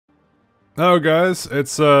Hello guys,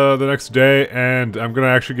 it's the next day and I'm gonna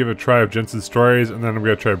actually give a try of Jensen's stories and then I'm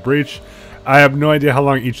gonna try Breach. I have no idea how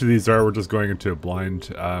long each of these are, we're just going into a blind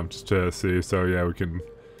just to see, so yeah we can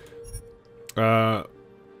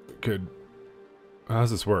could how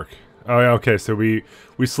does this work? Oh yeah, okay, so we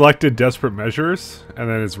selected Desperate Measures and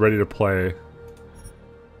then it's ready to play.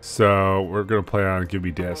 So we're gonna play on Give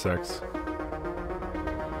Me Deus Ex.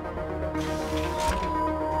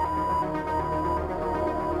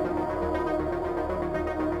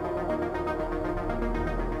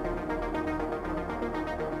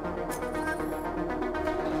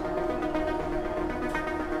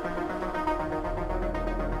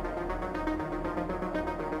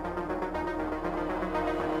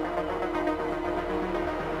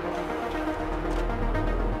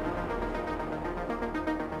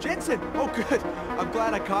 Jensen! Oh, good. I'm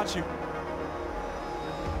glad I caught you.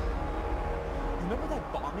 Remember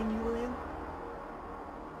that bombing you were in?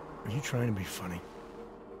 Are you trying to be funny?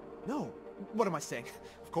 No. What am I saying?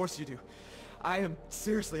 Of course you do. I am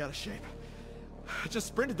seriously out of shape. I just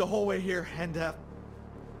sprinted the whole way here and,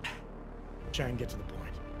 Try and get to the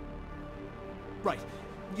point. Right.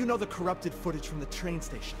 You know the corrupted footage from the train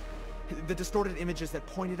station? The distorted images that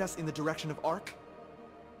pointed us in the direction of Ark?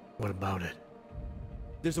 What about it?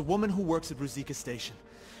 There's a woman who works at Ruzicka Station.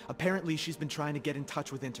 Apparently, she's been trying to get in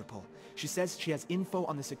touch with Interpol. She says she has info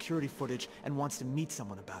on the security footage and wants to meet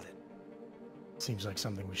someone about it. Seems like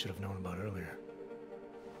something we should have known about earlier.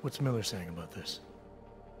 What's Miller saying about this?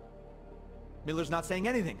 Miller's not saying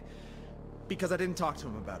anything, because I didn't talk to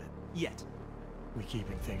him about it, yet. We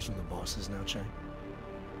keeping things from the bosses now, Chang?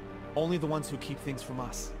 Only the ones who keep things from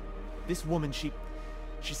us. This woman, she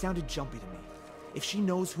sounded jumpy to me. If she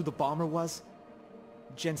knows who the bomber was,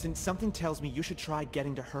 Jensen, something tells me you should try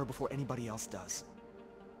getting to her before anybody else does.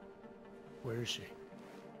 Where is she?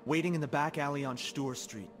 Waiting in the back alley on Stur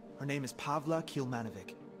Street. Her name is Pavla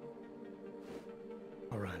Kilmanovic.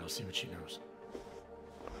 Alright, I'll see what she knows.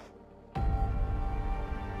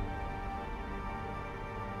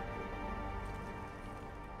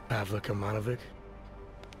 Pavla Kilmanovic?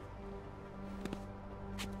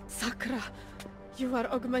 Sakra, you are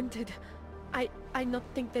augmented. I not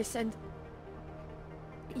think they send...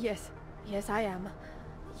 Yes, I am.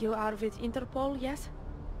 You are with Interpol, yes?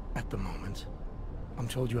 At the moment. I'm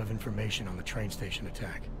told you have information on the train station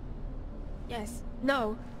attack. Yes.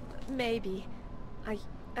 No. Maybe.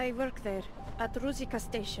 I work there, at Ruzicka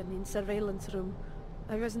Station in surveillance room.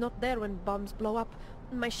 I was not there when bombs blow up.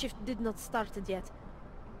 My shift did not started yet.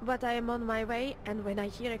 But I am on my way, and when I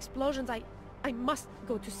hear explosions, I must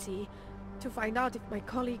go to see, to find out if my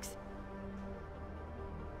colleagues...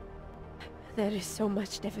 There is so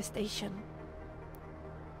much devastation.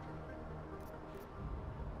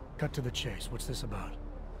 Cut to the chase. What's this about?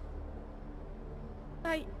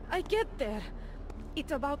 I get there.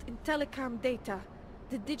 It's about Intellicam data.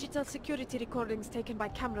 The digital security recordings taken by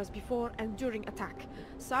cameras before and during attack.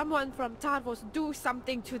 Someone from Tarvos do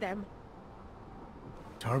something to them.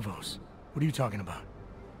 Tarvos? What are you talking about?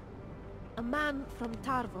 A man from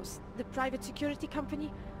Tarvos, the private security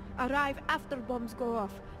company, arrive after bombs go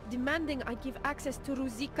off, demanding I give access to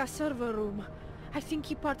Ruzicka server room. I think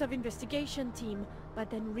he part of investigation team, but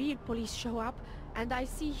then real police show up, and I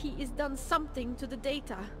see he is done something to the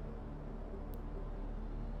data.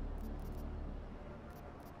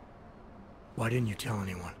 Why didn't you tell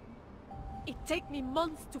anyone? It take me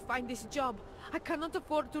months to find this job. I cannot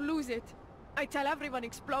afford to lose it. I tell everyone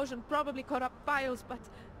explosion probably corrupt files, but...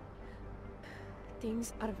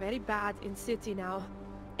 Things are very bad in city now.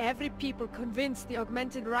 Every people convinced the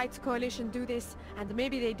Augmented Rights Coalition do this, and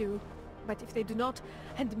maybe they do. But if they do not,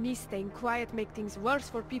 and me staying quiet make things worse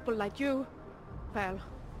for people like you, well,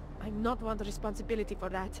 I not want the responsibility for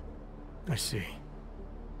that. I see.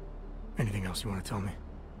 Anything else you want to tell me?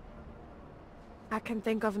 I can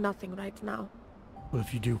think of nothing right now. Well,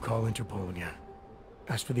 if you do, call Interpol again.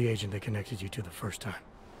 Ask for the agent that connected you to the first time.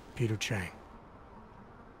 Peter Chang.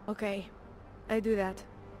 Okay, I do that.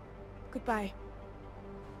 Goodbye.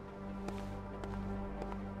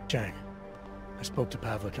 Chang, I spoke to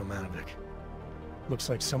Pavla Kilmanovic. Looks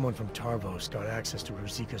like someone from Tarvos got access to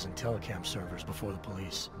Ruzicka's Intellicam servers before the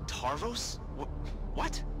police. Tarvos?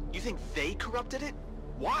 What? You think they corrupted it?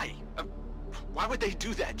 Why? Why would they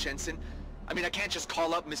do that, Jensen? I mean, I can't just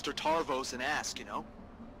call up Mr. Tarvos and ask, you know?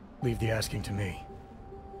 Leave the asking to me.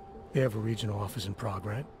 They have a regional office in Prague,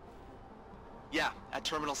 right? Yeah, at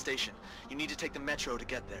Terminal Station. You need to take the metro to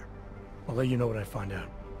get there. I'll let you know what I find out.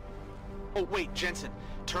 Oh, wait, Jensen.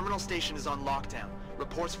 Terminal Station is on lockdown.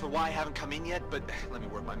 Reports for why haven't come in yet, but let me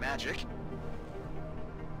work my magic.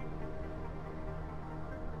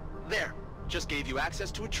 There. Just gave you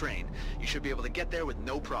access to a train. You should be able to get there with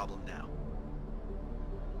no problem now.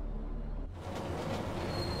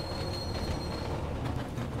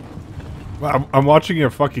 Wow, I'm watching a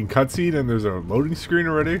fucking cutscene and there's a loading screen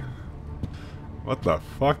already? What the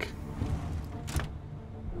fuck?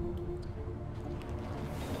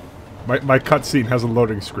 My cutscene has a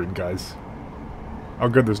loading screen, guys. Oh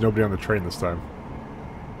good, there's nobody on the train this time.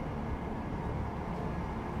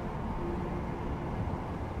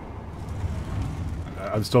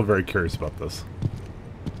 I'm still very curious about this.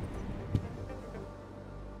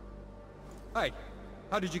 Hey,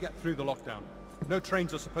 how did you get through the lockdown? No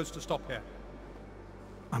trains are supposed to stop here.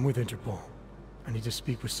 I'm with Interpol. I need to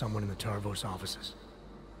speak with someone in the Tarvos offices.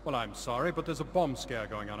 Well, I'm sorry, but there's a bomb scare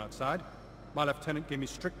going on outside. My lieutenant gave me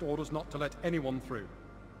strict orders not to let anyone through.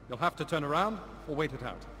 You'll have to turn around or wait it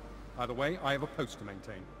out. Either way, I have a post to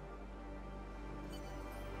maintain.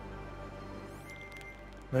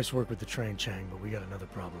 Nice work with the train, Chang, but we got another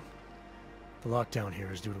problem. The lockdown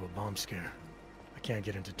here is due to a bomb scare. I can't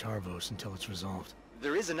get into Tarvos until it's resolved.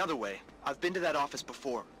 There is another way. I've been to that office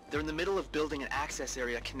before. They're in the middle of building an access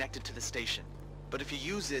area connected to the station. But if you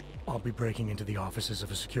use it... I'll be breaking into the offices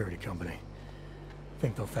of a security company.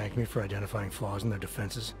 Think they'll thank me for identifying flaws in their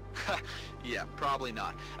defenses? Yeah, probably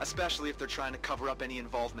not. Especially if they're trying to cover up any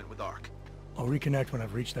involvement with ARC. I'll reconnect when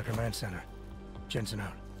I've reached their command center. Jensen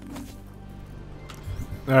out.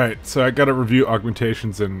 Alright, so I gotta review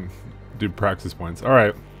augmentations and do practice points.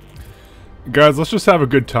 Alright. Guys, let's just have a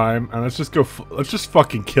good time, and let's just go let's just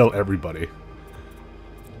fucking kill everybody.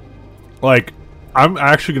 Like, I'm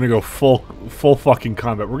actually gonna go full fucking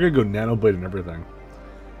combat. We're gonna go nanoblade and everything.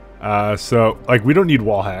 So, like, we don't need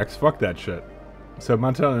wall hacks. Fuck that shit. So,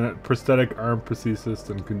 mount on prosthetic arm prosthesis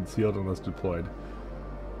and concealed unless deployed.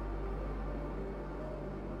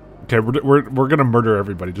 Okay, we're gonna murder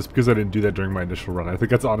everybody just because I didn't do that during my initial run. I think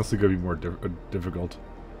that's honestly gonna be more difficult.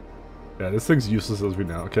 Yeah, this thing's useless as we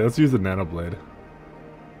know. Okay, let's use the nanoblade.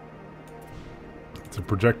 It's a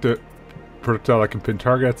projectile that can pin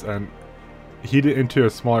targets and heat it into a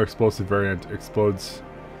smaller explosive variant. Explodes,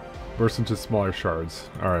 bursts into smaller shards.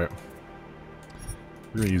 Alright.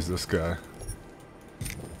 We're gonna use this guy.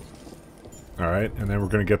 Alright, and then we're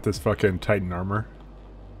gonna get this fucking Titan armor.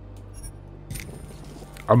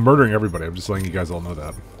 I'm murdering everybody, I'm just letting you guys all know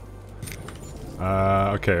that.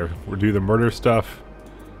 Okay, we'll do the murder stuff.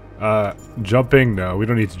 Jumping? No, we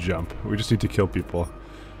don't need to jump. We just need to kill people.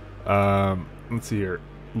 Let's see here.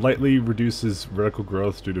 Lightly reduces vertical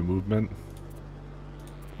growth due to movement.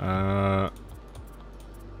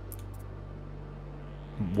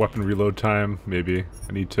 Weapon reload time, maybe.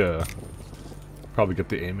 I need to probably get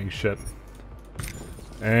the aiming shit.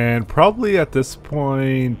 And probably at this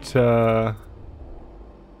point, the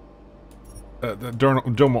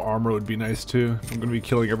Domo armor would be nice too. I'm gonna be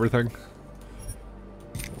killing everything.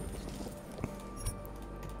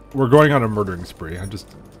 We're going on a murdering spree.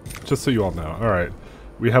 Just so you all know. All right,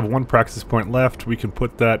 we have one practice point left. We can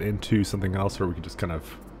put that into something else, or we can just kind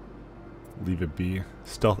of leave it be.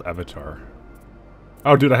 Stealth avatar.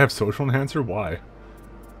 Oh, dude, I have social enhancer. Why?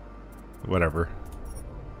 Whatever.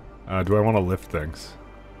 Do I want to lift things?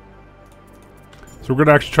 So we're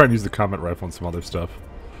gonna actually try and use the combat rifle and some other stuff.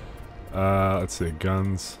 Let's see,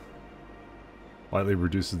 guns. Lightly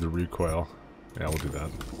reduces the recoil. Yeah, we'll do that.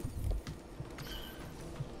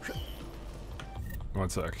 One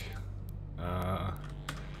sec.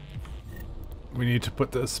 We need to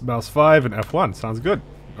put this mouse 5 and F1. Sounds good.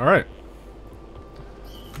 Alright.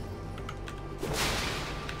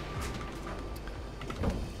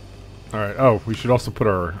 Alright, oh, we should also put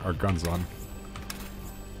our guns on.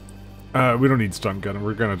 We don't need stun gun,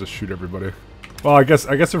 we're gonna just shoot everybody. Well, I guess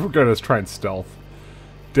if we're gonna try and stealth.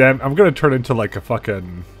 Damn, I'm gonna turn into like a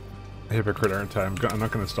fucking hypocrite, aren't I? I'm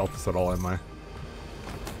not gonna stealth this at all, am I?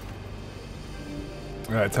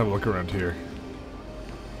 Alright, let's have a look around here.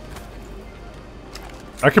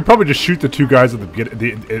 I could probably just shoot the two guys at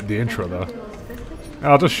the intro, though.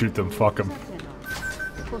 I'll just shoot them, fuck them.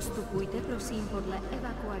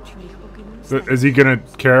 So, is he gonna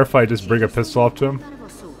care if I just bring a pistol up to him?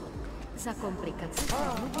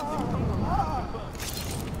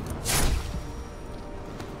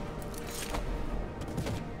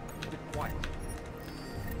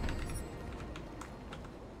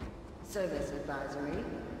 Service advisory.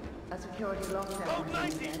 A security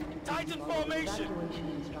lockdown. Titan formation!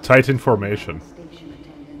 Titan formation.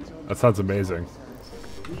 That sounds amazing.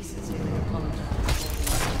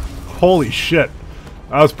 Holy shit.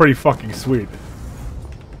 That was pretty fucking sweet.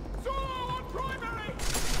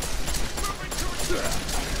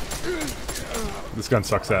 This gun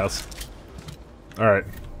sucks ass. Alright.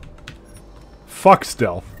 Fuck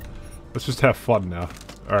stealth. Let's just have fun now.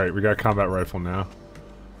 Alright, we got a combat rifle now.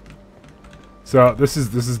 So this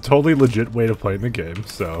is a totally legit way to play the game,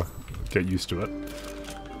 so get used to it.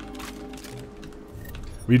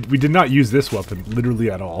 We did not use this weapon literally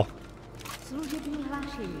at all.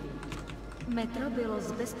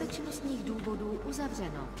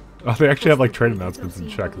 Oh, they actually have like trade announcements in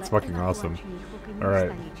Czech. It's fucking awesome.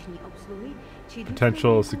 Alright.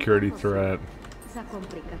 Potential security threat.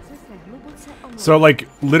 So like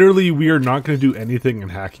literally we are not going to do anything in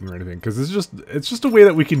hacking or anything because it's just a way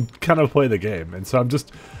that we can kind of play the game. And so I'm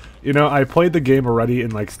just, you know, I played the game already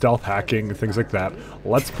in like stealth hacking and things like that.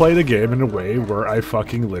 Let's play the game in a way where I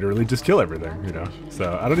fucking literally just kill everything, you know.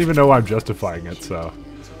 So I don't even know why I'm justifying it, so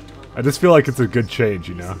I just feel like it's a good change,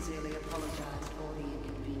 you know.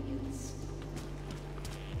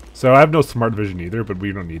 So I have no smart vision either, but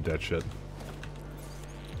we don't need that shit.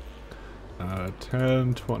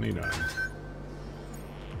 1029.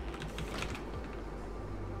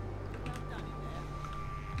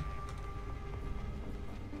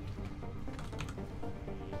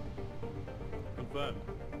 Confirmed.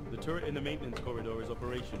 The turret in the maintenance corridor is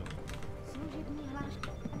operational.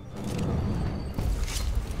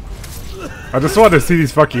 I just wanted to see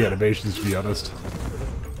these fucking animations, to be honest.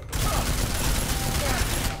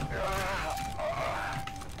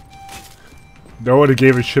 No one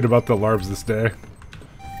gave a shit about the alarms this day.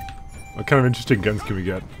 What kind of interesting guns can we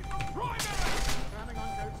get?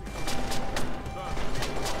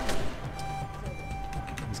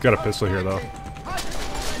 He's got a pistol here, though.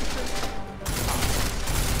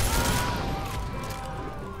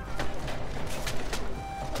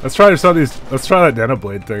 Let's try some of these. Let's try that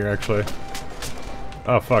nanoblade thing, actually.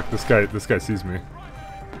 Oh fuck! This guy sees me.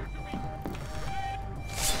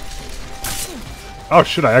 Oh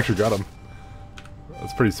shit! I actually got him.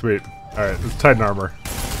 That's pretty sweet. Alright, let's tighten armor.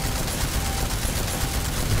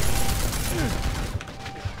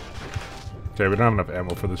 Okay, we don't have enough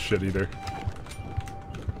ammo for this shit either.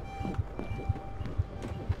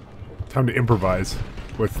 Time to improvise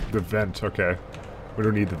with the vent. Okay. We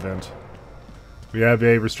don't need the vent. We have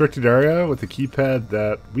a restricted area with a keypad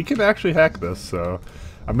that we can actually hack this, so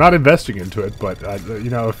I'm not investing into it, but you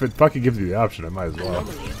know, if it fucking gives you the option, I might as well.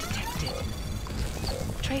 Anomaly detected.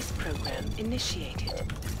 Trace program initiated.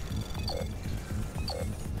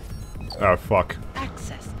 Oh fuck.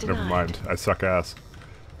 Access denied. Never mind. I suck ass.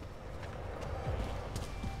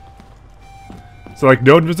 So like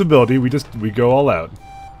no invisibility, we go all out.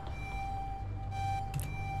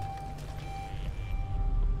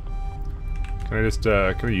 Can I just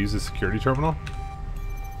can I use the security terminal?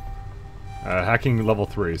 Hacking level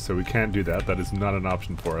 3, so we can't do that. That is not an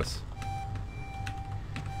option for us.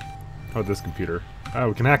 How about this computer? Oh,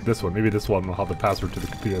 we can hack this one. Maybe this one will have the password to the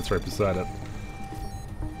computer that's right beside it.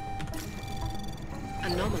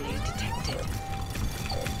 Anomaly detected.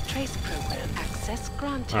 Trace program access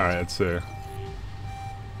granted. Alright, let's see.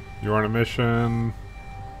 You're on a mission.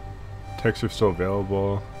 Texts are still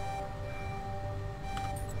available.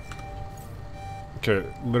 Okay,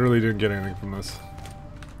 literally didn't get anything from this.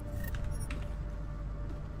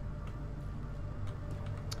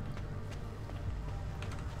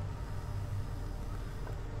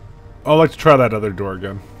 I'd like to try that other door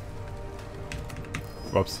again.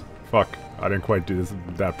 Whoops. Fuck. I didn't quite do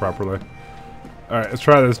that properly. Alright, let's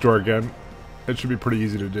try this door again. It should be pretty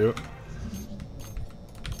easy to do.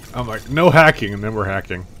 I'm like, no hacking, and then we're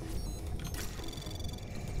hacking.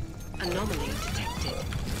 Anomaly detected.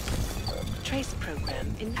 Trace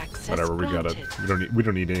program in access Whatever, we got it. granted. We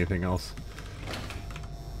don't need anything else.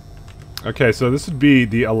 Okay, so this would be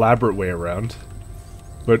the elaborate way around.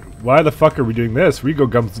 But why the fuck are we doing this? We go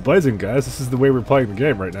guns blazing, guys. This is the way we're playing the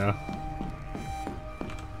game right now.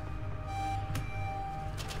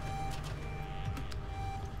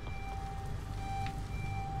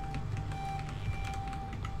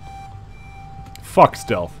 Fuck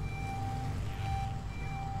stealth.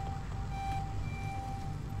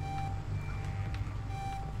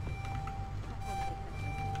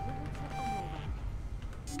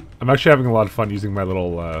 I'm actually having a lot of fun using my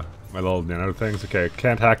little nano things. Okay,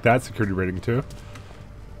 can't hack that. Security rating 2.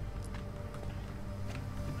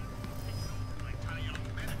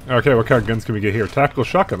 Okay, what kind of guns can we get here? Tactical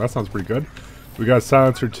shotgun. That sounds pretty good. We got a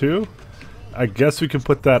silencer 2. I guess we can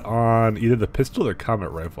put that on either the pistol or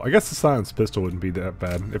combat rifle. I guess the silenced pistol wouldn't be that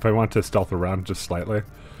bad if I want to stealth around just slightly.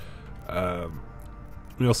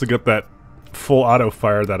 We also get that full auto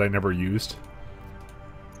fire that I never used.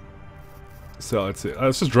 So let's see.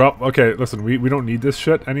 Let's just drop. Okay, listen, we don't need this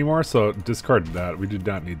shit anymore, so discard that. We do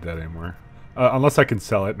not need that anymore. Unless I can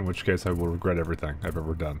sell it, in which case I will regret everything I've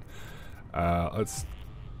ever done. Let's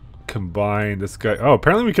combine this guy. Oh,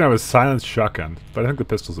 apparently we can have a silenced shotgun, but I think the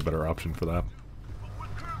pistol's a better option for that.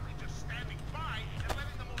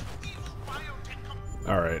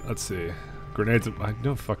 Alright, let's see. Grenades. I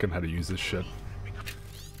don't fucking how to use this shit.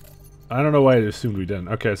 I don't know why I assumed we didn't.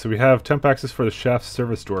 Okay, so we have temp access for the chef's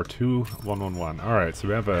service door 2111. Alright, so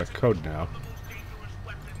we have a code now.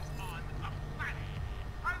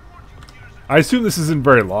 I assume this isn't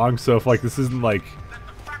very long, so if like this isn't like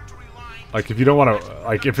if you don't want to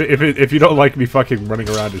like if you don't like me fucking running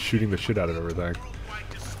around and shooting the shit out of everything.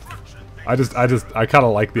 I kind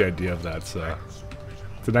of like the idea of that, so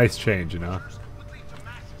it's a nice change, you know.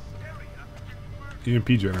 EMP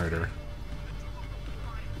generator.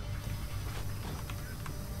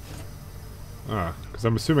 Ah, because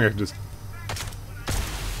I'm assuming I can just...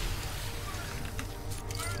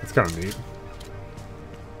 That's kind of neat.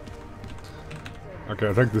 Okay,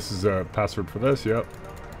 I think this is a password for this, yep.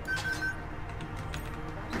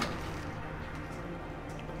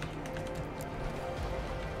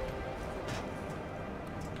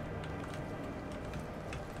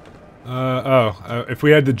 If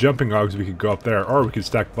we had the jumping hogs, we could go up there, or we could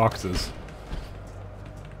stack boxes.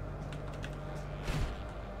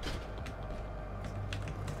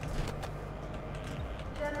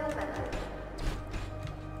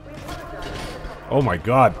 Oh my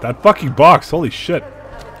god, that fucking box, holy shit.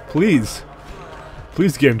 Please.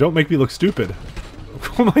 Please, game, don't make me look stupid.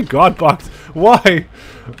 Oh my god, box. Why?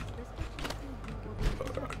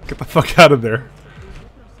 Get the fuck out of there.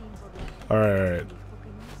 Alright.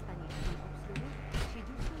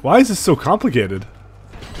 Why is this so complicated?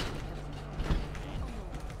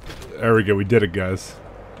 There we go, we did it, guys.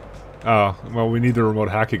 Oh, well, we need the remote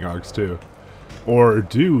hacking hogs, too. Or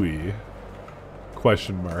do we?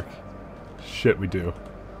 Question mark. Shit, we do.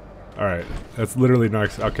 Alright, that's literally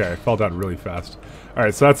not... Okay, I fell down really fast.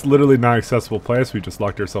 Alright, so that's literally not accessible place we just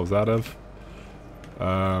locked ourselves out of.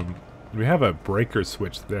 We have a breaker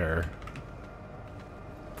switch there.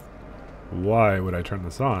 Why would I turn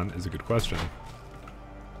this on is a good question.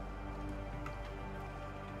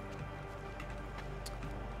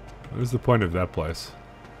 What is the point of that place?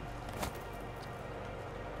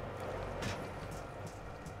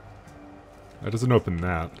 That doesn't open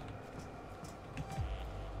that.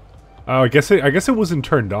 Oh, I guess it wasn't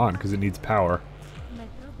turned on because it needs power.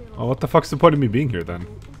 Well, what the fuck's the point of me being here then?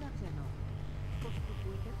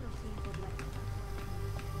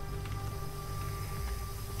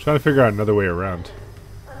 Trying to figure out another way around.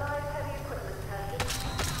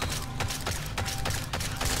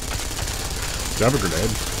 Do I have a grenade?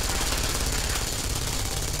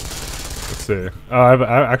 Let's see. Oh,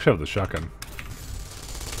 I actually have the shotgun.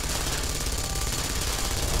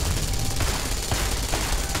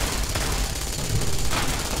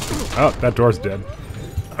 Oh, that door's dead.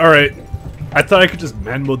 Alright. I thought I could just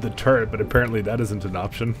man mode the turret, but apparently that isn't an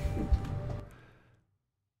option.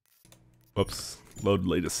 Whoops. Load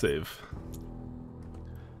latest save.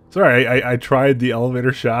 Sorry, I tried the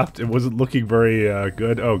elevator shaft. It wasn't looking very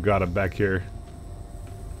good. Oh god, I'm back here.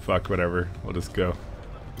 Fuck, whatever. We'll just go.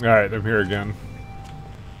 Alright, I'm here again.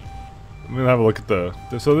 I'm gonna have a look at the...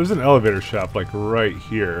 So there's an elevator shaft, like, right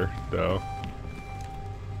here, though.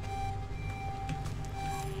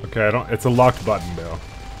 Okay, I don't... It's a locked button, though.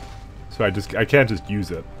 So I can't just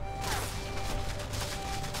use it.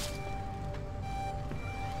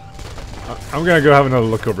 I'm gonna go have another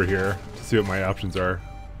look over here to see what my options are.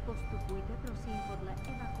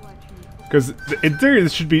 Because in theory,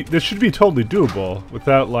 this should be totally doable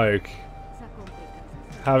without like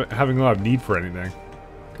having a lot of need for anything.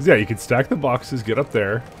 Because yeah, you could stack the boxes, get up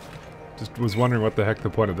there. Just was wondering what the heck the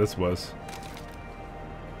point of this was.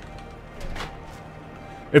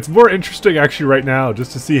 It's more interesting actually right now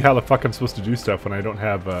just to see how the fuck I'm supposed to do stuff when I don't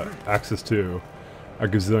have access to a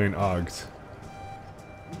gazillion OGs.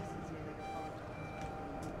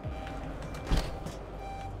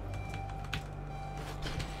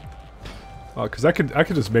 Oh, because I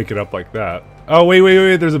could just make it up like that. Oh,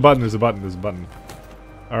 wait, there's a button, there's a button.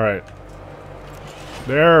 Alright.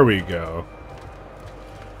 There we go.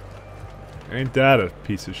 Ain't that a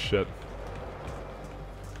piece of shit.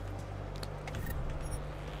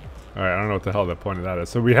 Alright, I don't know what the hell the point of that is.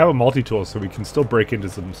 So we have a multi-tool, so we can still break into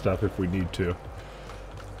some stuff if we need to.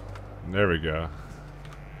 There we go.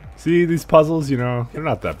 See, these puzzles, you know, they're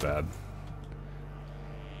not that bad.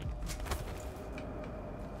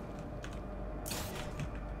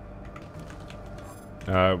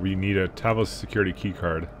 We need a Tavos security key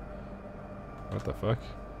card. What the fuck?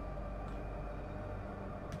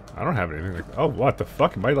 I don't have anything like that. Oh, what the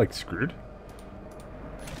fuck? Am I like screwed?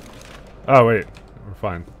 Oh, wait. We're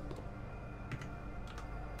fine.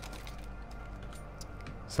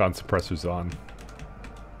 Sound suppressor's on.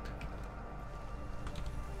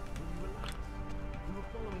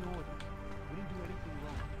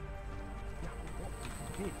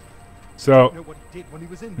 So,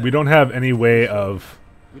 we don't have any way of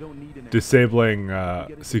disabling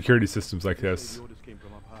security systems like this.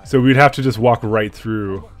 So we'd have to just walk right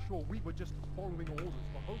through.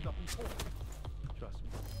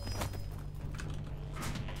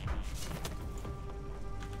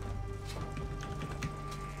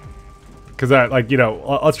 Because, like, you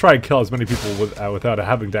know, let's try and kill as many people without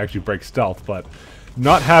having to actually break stealth, but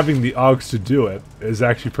not having the AUGs to do it is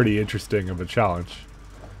actually pretty interesting of a challenge.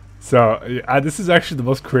 So, this is actually the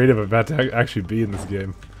most creative I've had to actually be in this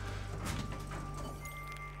game.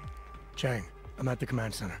 Chang, I'm at the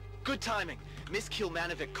command center. Good timing. Miss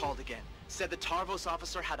Kilmanovic called again. Said the Tarvos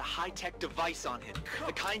officer had a high-tech device on him.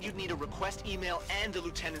 The kind you'd need a request email and the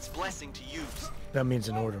lieutenant's blessing to use. That means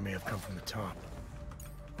an order may have come from the top.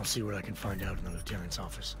 I'll see what I can find out in the lieutenant's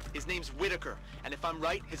office. His name's Whitaker, and if I'm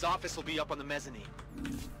right, his office will be up on the mezzanine.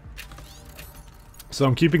 So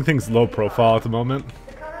I'm keeping things low profile at the moment.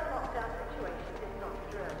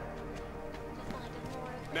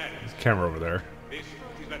 There's a camera over there.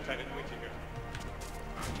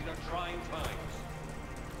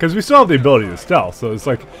 Because we still have the ability to stealth, so it's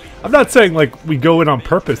like, I'm not saying like we go in on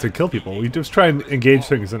purpose to kill people. We just try and engage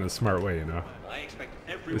things in a smart way, you know.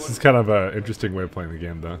 This is kind of an interesting way of playing the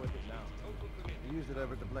game, though. We used it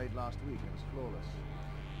over at the Blade last week, and it's flawless.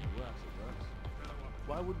 It works, it works.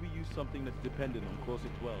 Why would we use something that's dependent on Corset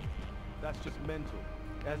 12? That's just mental.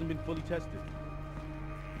 It hasn't been fully tested.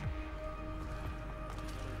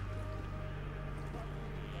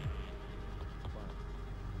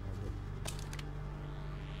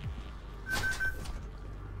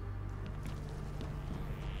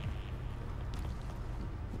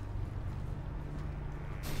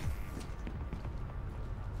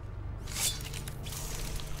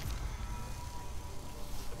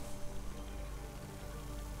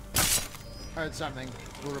 Heard something.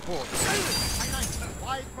 We'll report.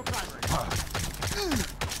 Wide for primary.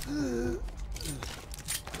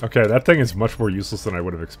 Okay, that thing is much more useless than I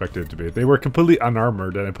would have expected it to be. They were completely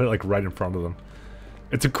unarmored, and I put it like right in front of them.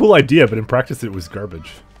 It's a cool idea, but in practice it was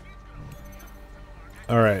garbage.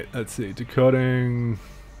 Alright, let's see. Decoding.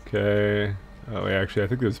 Okay. Oh, wait, actually, I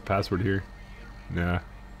think there's a password here. Nah.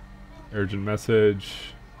 Urgent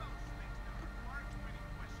message.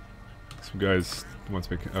 Some guys wants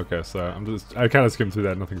me. Okay, so I kind of skimmed through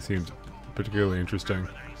that. Nothing seemed particularly interesting.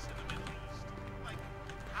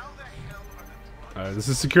 This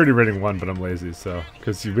is security rating 1, but I'm lazy, so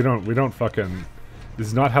because we don't fucking. This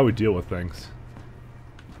is not how we deal with things.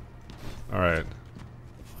 All right.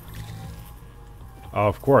 Oh,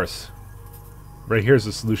 of course. Right here's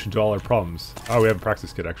the solution to all our problems. Oh, we have a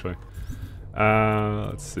practice kit actually.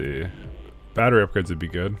 Let's see. Battery upgrades would be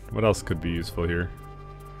good. What else could be useful here?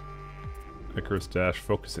 Icarus dash,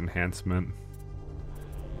 focus enhancement.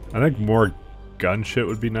 I think more gun shit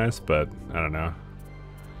would be nice, but I don't know.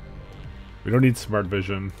 We don't need smart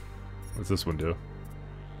vision. What's this one do?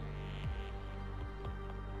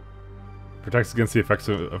 Protects against the effects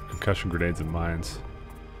of concussion grenades and mines.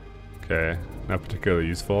 Okay, not particularly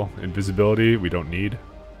useful. Invisibility, we don't need.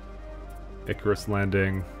 Icarus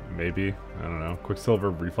landing, maybe. I don't know. Quicksilver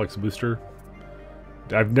reflex booster.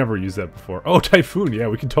 I've never used that before. Oh, Typhoon! Yeah,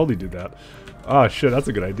 we can totally do that. Oh, shit, that's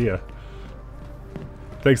a good idea.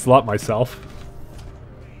 Thanks a lot, myself.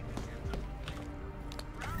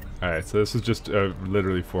 Alright, so this is just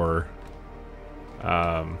literally for...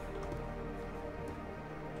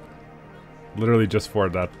 literally just for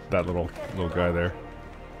that little guy there.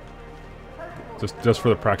 Just for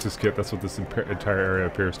the practice kit, that's what this entire area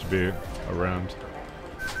appears to be around.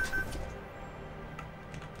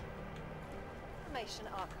 Information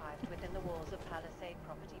archived within the walls of Palisade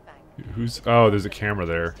Property Bank. Who's... Oh, there's a camera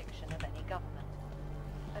there. Of any government.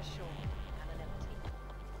 Assured anonymity.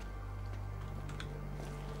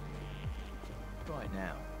 Right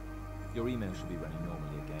now, your email should be running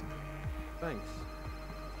normally again. Thanks.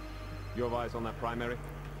 You have eyes on that primary?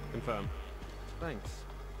 Confirm. Thanks.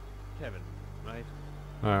 Kevin, right?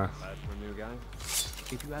 Glad for a new guy.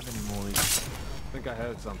 If you have any more... I think I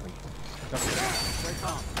heard something.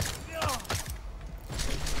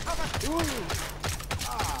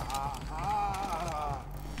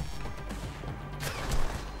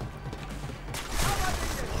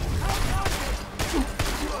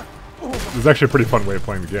 This is actually a pretty fun way of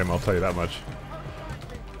playing the game, I'll tell you that much.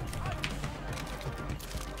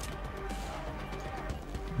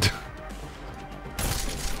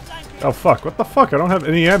 Oh fuck, what the fuck? I don't have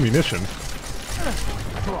any ammunition.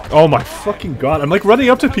 Oh my fucking god. I'm like running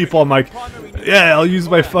up to people. I'm like, yeah, I'll use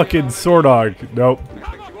my fucking sword dog. Nope.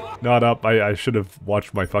 Not up. I should have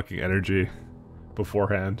watched my fucking energy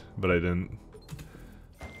beforehand, but I didn't.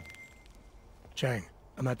 Chang,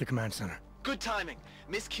 I'm at the command center. Good timing.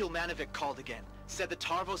 Miss Kilmanovic called again. Said the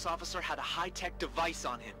Tarvos officer had a high-tech device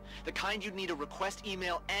on him. The kind you'd need a request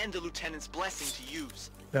email and the lieutenant's blessing to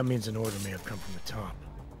use. That means an order may have come from the top.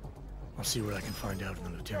 I'll see what I can find out in the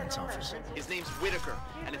lieutenant's office. His name's Whitaker,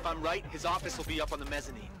 and if I'm right, his office will be up on the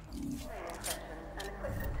mezzanine.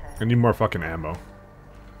 I need more fucking ammo.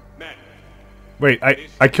 Men. Wait,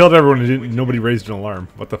 I killed everyone and nobody raised an alarm.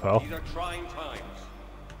 What the hell? These are trying times.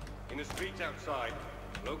 In the streets outside,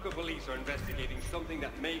 local police are investigating something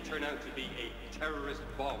that may turn out to be a terrorist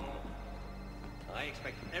bomb. I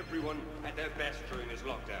expect everyone at their best during this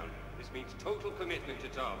lockdown. This means total commitment to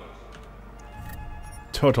Tarvos.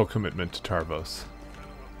 Total commitment to Tarvos.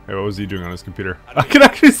 Hey, what was he doing on his computer? I can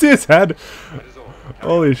actually see his head!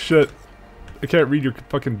 Holy shit. I can't read your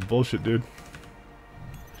fucking bullshit, dude.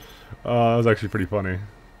 That was actually pretty funny.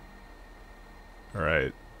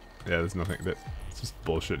 Alright. Yeah, there's nothing that... It's just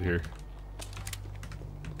bullshit here.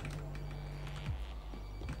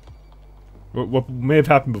 What may have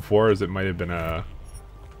happened before is it might have been a...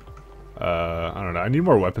 I don't know. I need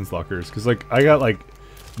more weapons lockers, because, like, I got, like,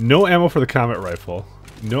 no ammo for the combat rifle.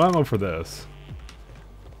 No ammo for this.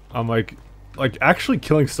 I'm like, actually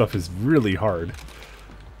killing stuff is really hard.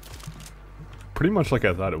 Pretty much like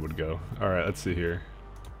I thought it would go. Alright, let's see here.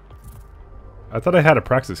 I thought I had a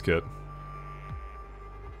praxis kit.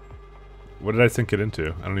 What did I sink it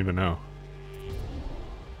into? I don't even know.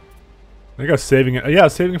 I think I was saving it. Yeah, I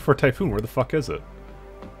was saving it for a Typhoon. Where the fuck is it?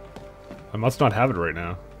 I must not have it right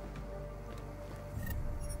now.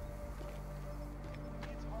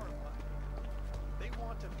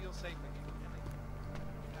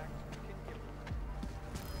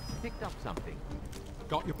 Picked up something.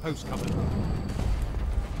 Got your post coming.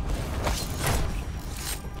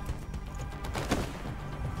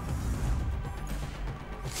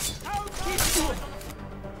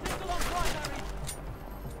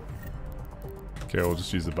 Okay, we'll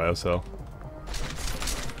just use the biocell.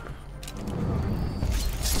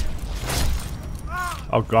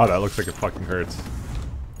 Oh god, that looks like it fucking hurts.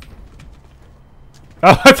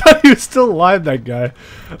 Oh, I thought he was still alive, that guy.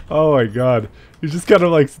 Oh my god. He's just kind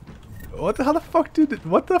of like... How the fuck, dude?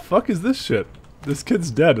 What the fuck is this shit? This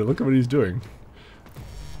kid's dead, and look at what he's doing.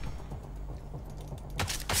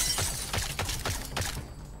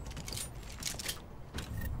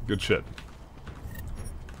 Good shit.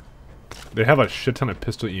 They have a shit ton of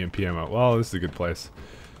pistol EMP ammo. Well, this is a good place.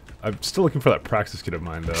 I'm still looking for that praxis kit of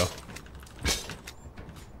mine, though.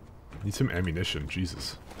 Need some ammunition,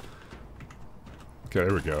 Jesus. Okay,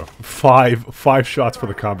 there we go. Five shots for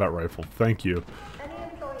the combat rifle. Thank you. Any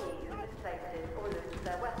employee who misplaces or loses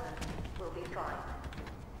their weapon will be tried.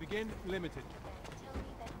 Begin limited.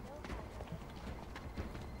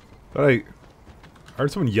 But I heard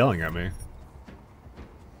someone yelling at me.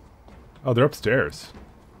 Oh, they're upstairs.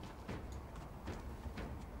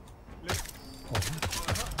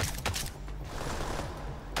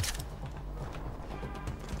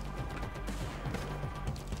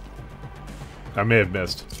 I may have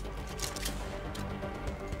missed.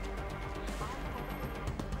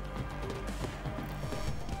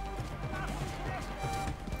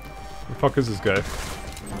 Where the fuck is this guy?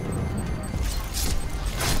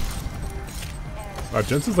 Wow,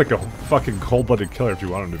 Jensen's like a fucking cold-blooded killer if you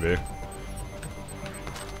want him to be.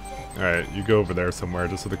 Alright, you go over there somewhere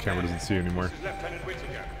just so the camera doesn't see you anymore. This is Lieutenant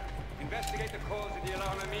Whitaker. Investigate the cause of the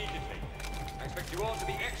alarm immediately. I expect you all to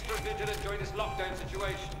be extra vigilant during this lockdown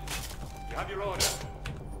situation. You have your order.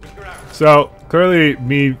 Whitaker out. So, clearly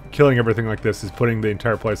me killing everything like this is putting the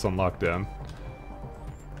entire place on lockdown.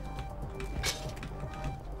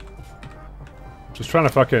 Just trying to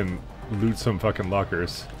fucking loot some fucking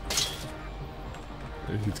lockers.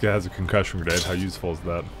 This guy has a concussion grenade. How useful is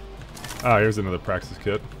that? Ah, here's another praxis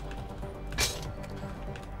kit.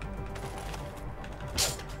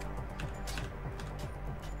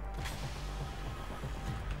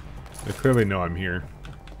 They clearly know I'm here.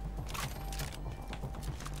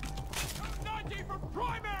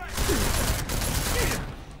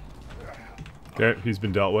 Okay, he's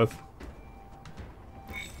been dealt with.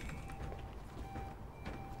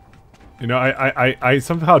 You know, I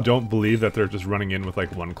somehow don't believe that they're just running in with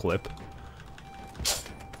like one clip.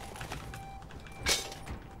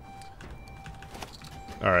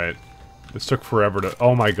 Alright. This took forever to...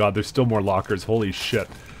 Oh my god, there's still more lockers. Holy shit.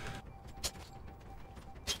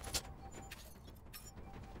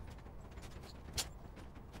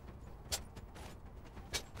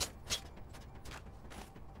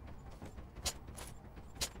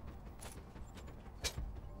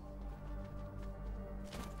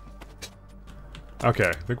 Okay,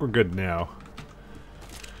 I think we're good now.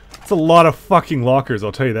 It's a lot of fucking lockers,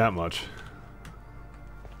 I'll tell you that much.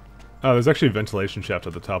 Oh, there's actually a ventilation shaft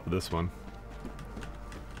at the top of this one.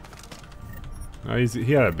 Oh,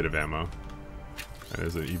 he had a bit of ammo.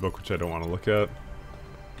 There's an ebook which I don't want to look at.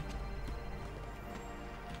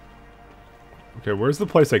 Okay, where's the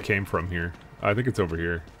place I came from here? I think it's over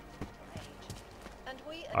here.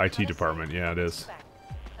 IT department, yeah it is.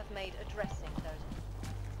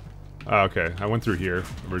 Oh, okay, I went through here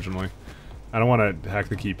originally. I don't want to hack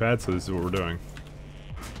the keypad, so this is what we're doing.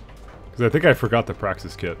 Because I think I forgot the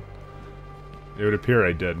Praxis kit. It would appear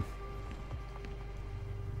I did.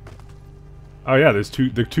 Oh yeah, the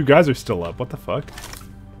two guys are still up. What the fuck?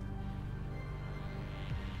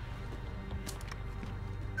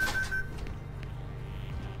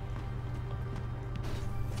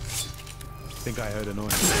 I think I heard a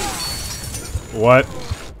noise. What?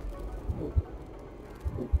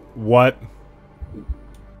 What?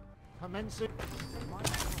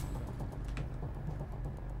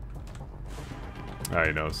 Ah,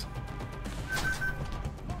 he knows.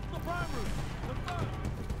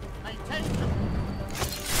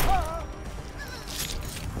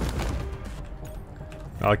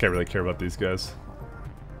 Not like I really care about these guys.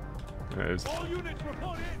 There's... All units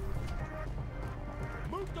report in.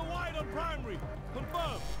 Move to wide on primary.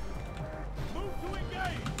 Confirm. Move to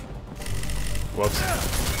engage. Whoops.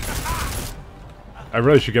 I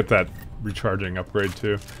really should get that recharging upgrade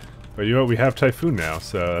too. But you know what? We have Typhoon now,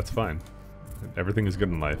 so that's fine. Everything is good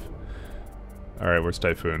in life. Alright, where's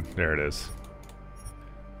Typhoon? There it is.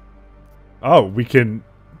 Oh, we can...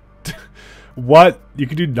 What? You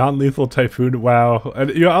can do non-lethal Typhoon? Wow. And,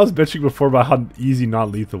 you know, I was bitching before about how easy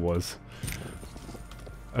non-lethal was.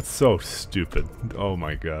 That's so stupid. Oh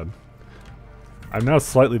my god. I'm now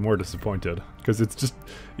slightly more disappointed. Because it's just,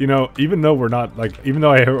 you know, even though we're not, like, even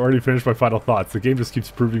though I have already finished my final thoughts, the game just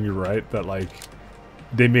keeps proving me right that, like,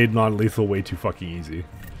 they made non-lethal way too fucking easy.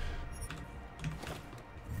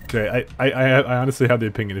 Okay, I honestly have the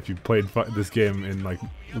opinion if you played this game in, like,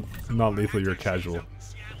 non-lethal, you're casual.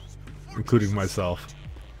 Including myself.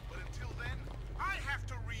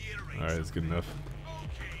 Alright, that's good enough.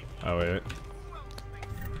 Oh, wait.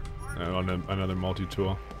 Another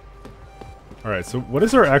multi-tool. Alright, so what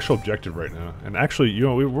is our actual objective right now? And actually, you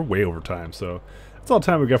know, we're way over time, so that's all the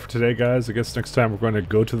time we got for today, guys. I guess next time we're going to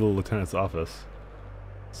go to the lieutenant's office.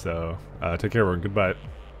 So, take care, everyone. Goodbye.